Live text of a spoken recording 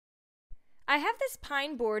I have this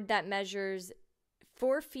pine board that measures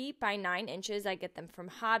 4 feet by 9 inches. I get them from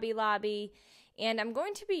Hobby Lobby. And I'm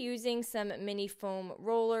going to be using some mini foam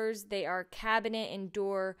rollers. They are cabinet and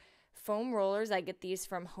door foam rollers. I get these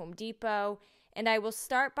from Home Depot. And I will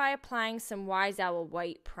start by applying some Wise Owl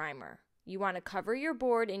White primer. You want to cover your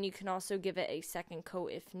board, and you can also give it a second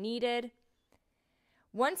coat if needed.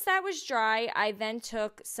 Once that was dry, I then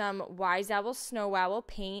took some Wise Owl Snow Owl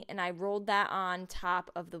paint and I rolled that on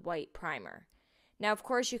top of the white primer. Now, of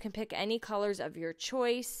course, you can pick any colors of your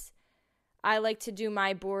choice. I like to do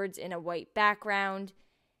my boards in a white background.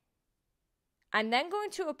 I'm then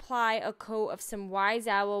going to apply a coat of some Wise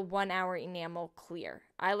Owl 1 Hour Enamel Clear.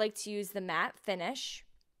 I like to use the matte finish.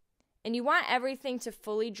 And you want everything to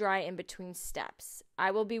fully dry in between steps.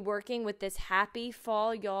 I will be working with this Happy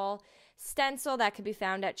Fall Y'all stencil that can be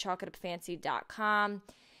found at chalkitupfancy.com.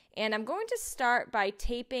 And I'm going to start by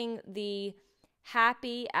taping the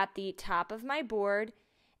Happy at the top of my board.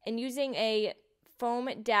 And using a foam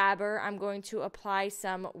dabber, I'm going to apply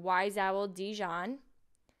some Wise Owl Dijon.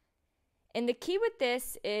 And the key with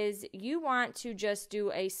this is you want to just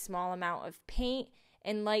do a small amount of paint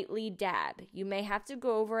and lightly dab. You may have to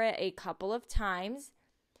go over it a couple of times,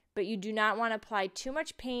 but you do not want to apply too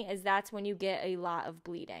much paint, as that's when you get a lot of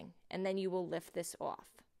bleeding, and then you will lift this off.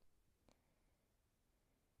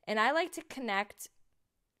 And I like to connect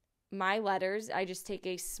my letters. I just take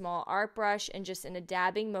a small art brush and just in a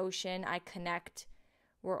dabbing motion, I connect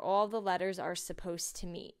where all the letters are supposed to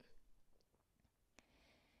meet.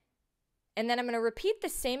 And then I'm going to repeat the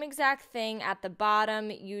same exact thing at the bottom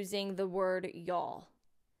using the word y'all.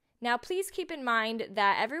 Now, please keep in mind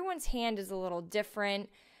that everyone's hand is a little different.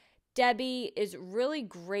 Debbie is really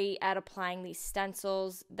great at applying these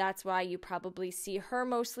stencils. That's why you probably see her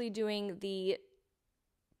mostly doing the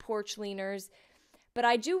porch leaners. But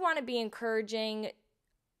I do want to be encouraging.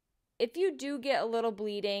 If you do get a little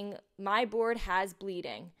bleeding, my board has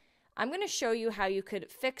bleeding. I'm going to show you how you could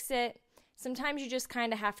fix it. Sometimes you just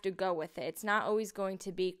kind of have to go with it. It's not always going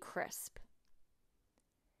to be crisp.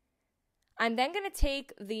 I'm then going to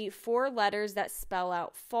take the 4 letters that spell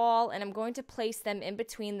out fall, and I'm going to place them in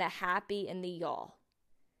between the happy and the y'all.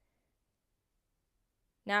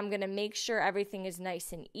 Now I'm going to make sure everything is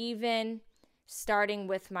nice and even, starting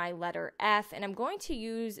with my letter F, and I'm going to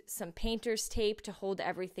use some painter's tape to hold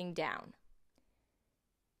everything down.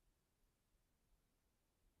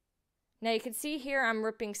 Now you can see here I'm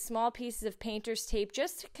ripping small pieces of painter's tape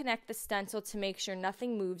just to connect the stencil to make sure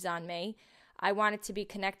nothing moves on me. I want it to be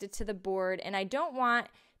connected to the board, and I don't want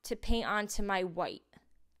to paint onto my white.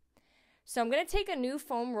 So I'm going to take a new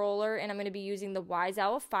foam roller, and I'm going to be using the Wise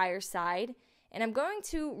Owl Fireside, and I'm going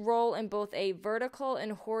to roll in both a vertical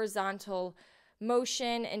and horizontal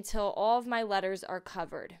motion until all of my letters are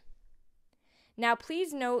covered. Now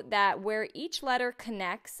please note that where each letter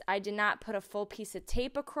connects, I did not put a full piece of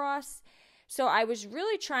tape across, so I was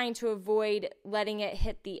really trying to avoid letting it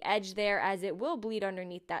hit the edge there, as it will bleed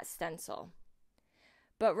underneath that stencil.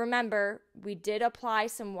 But remember, we did apply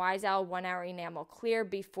some Wise Owl 1 Hour Enamel Clear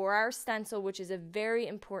before our stencil, which is a very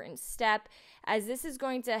important step, as this is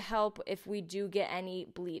going to help if we do get any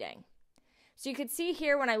bleeding. So you could see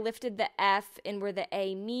here when I lifted the F and where the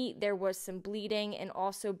A meet, there was some bleeding, and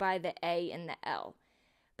also by the A and the L.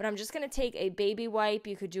 But I'm just going to take a baby wipe,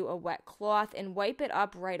 you could do a wet cloth, and wipe it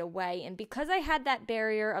up right away. And because I had that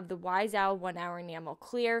barrier of the Wise Owl 1 Hour Enamel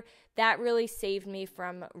Clear, that really saved me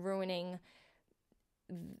from ruining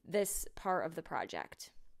this part of the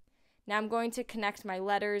project. Now I'm going to connect my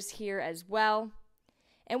letters here as well.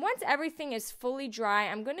 And once everything is fully dry,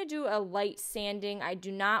 I'm going to do a light sanding. I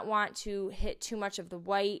do not want to hit too much of the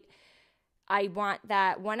white. I want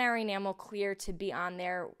that 1 Hour Enamel Clear to be on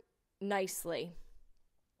there nicely.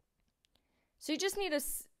 So you just need a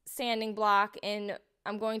sanding block, and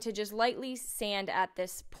I'm going to just lightly sand at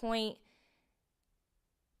this point,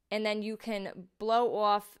 and then you can blow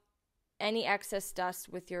off any excess dust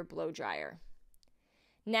with your blow dryer.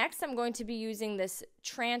 Next, I'm going to be using this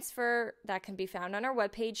transfer that can be found on our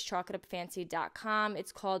webpage, chalkitupfancy.com.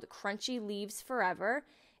 It's called Crunchy Leaves Forever.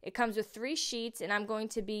 It comes with 3 sheets, and I'm going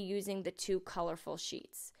to be using the 2 colorful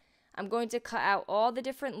sheets. I'm going to cut out all the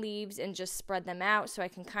different leaves and just spread them out so I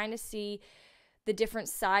can kind of see the different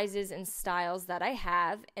sizes and styles that I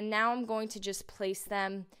have. And now I'm going to just place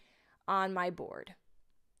them on my board.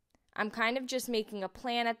 I'm kind of just making a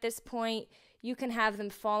plan at this point. You can have them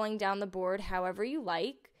falling down the board however you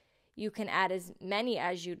like. You can add as many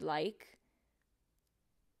as you'd like.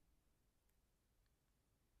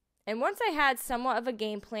 And once I had somewhat of a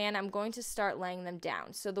game plan, I'm going to start laying them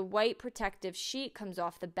down. So the white protective sheet comes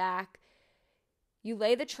off the back. You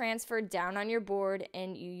lay the transfer down on your board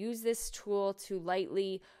and you use this tool to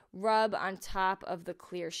lightly rub on top of the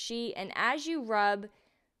clear sheet. And as you rub,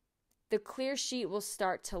 the clear sheet will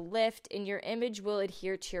start to lift and your image will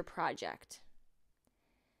adhere to your project.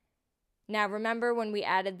 Now remember when we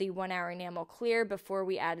added the 1 hour enamel clear before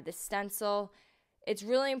we added the stencil, it's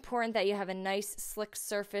really important that you have a nice slick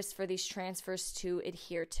surface for these transfers to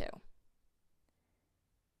adhere to.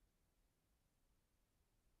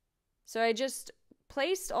 So I just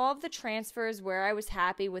placed all of the transfers where I was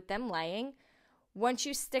happy with them laying. Once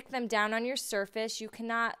you stick them down on your surface, you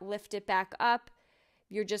cannot lift it back up.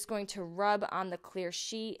 You're just going to rub on the clear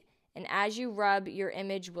sheet, and as you rub, your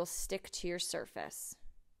image will stick to your surface.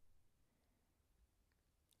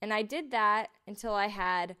 And I did that until I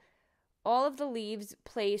had all of the leaves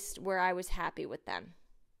placed where I was happy with them.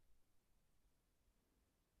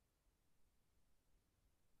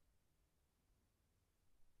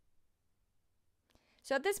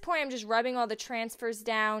 So at this point, I'm just rubbing all the transfers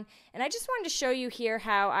down, and I just wanted to show you here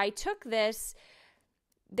how I took this.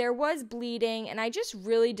 There was bleeding, and I just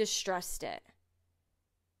really distressed it.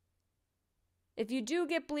 If you do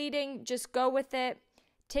get bleeding, just go with it.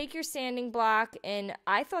 Take your sanding block, and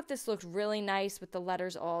I thought this looked really nice with the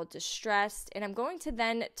letters all distressed, and I'm going to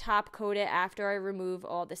then top coat it after I remove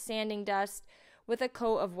all the sanding dust with a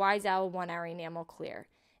coat of Wise Owl 1 hour enamel clear.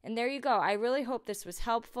 And there you go. I really hope this was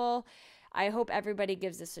helpful. I hope everybody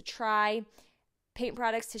gives this a try. Paint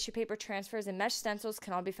products, tissue paper transfers, and mesh stencils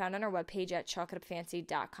can all be found on our webpage at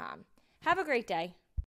chalkitupfancy.com. Have a great day.